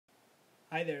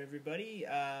Hi there everybody,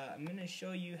 I'm going to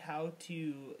show you how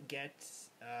to get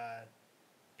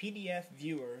PDF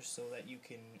viewers so that you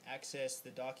can access the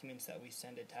documents that we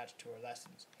send attached to our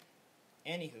lessons.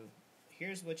 Anywho,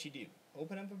 here's what you do.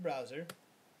 Open up a browser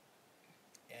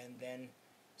and then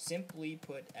simply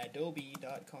put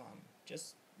adobe.com,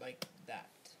 just like that.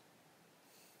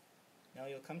 Now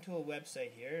you'll come to a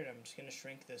website here, and I'm just going to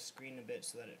shrink the screen a bit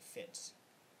so that it fits.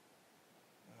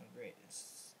 Oh great,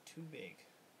 it's too big.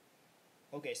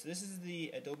 Okay, so this is the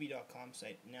adobe.com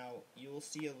site. Now, you'll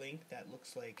see a link that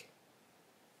looks like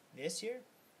this here.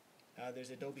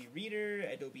 There's Adobe Reader,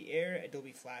 Adobe Air,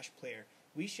 Adobe Flash Player.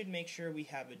 We should make sure we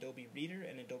have Adobe Reader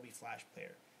and Adobe Flash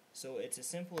Player. So it's as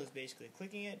simple as basically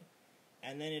clicking it,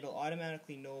 and then it'll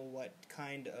automatically know what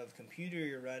kind of computer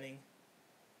you're running.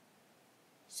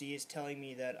 See, it's telling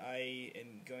me that I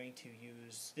am going to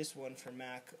use this one for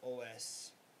Mac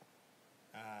OS.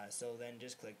 So then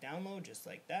just click download, just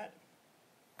like that.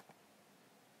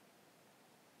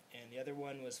 And the other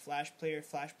one was Flash Player.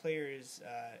 Flash Player is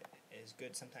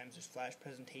good. Sometimes there's flash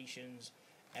presentations,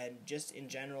 and just in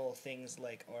general things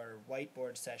like our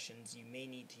whiteboard sessions, you may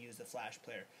need to use the Flash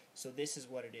Player. So this is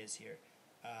what it is here.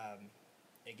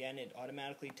 Again, it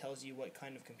automatically tells you what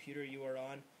kind of computer you are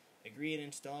on. Agree and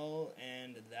install,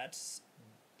 and that's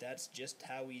just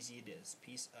how easy it is.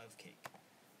 Piece of cake.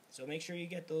 So make sure you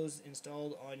get those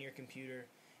installed on your computer.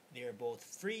 They are both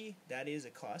free. That is a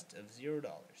cost of $0.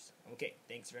 Okay,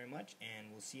 thanks very much, and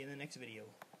we'll see you in the next video.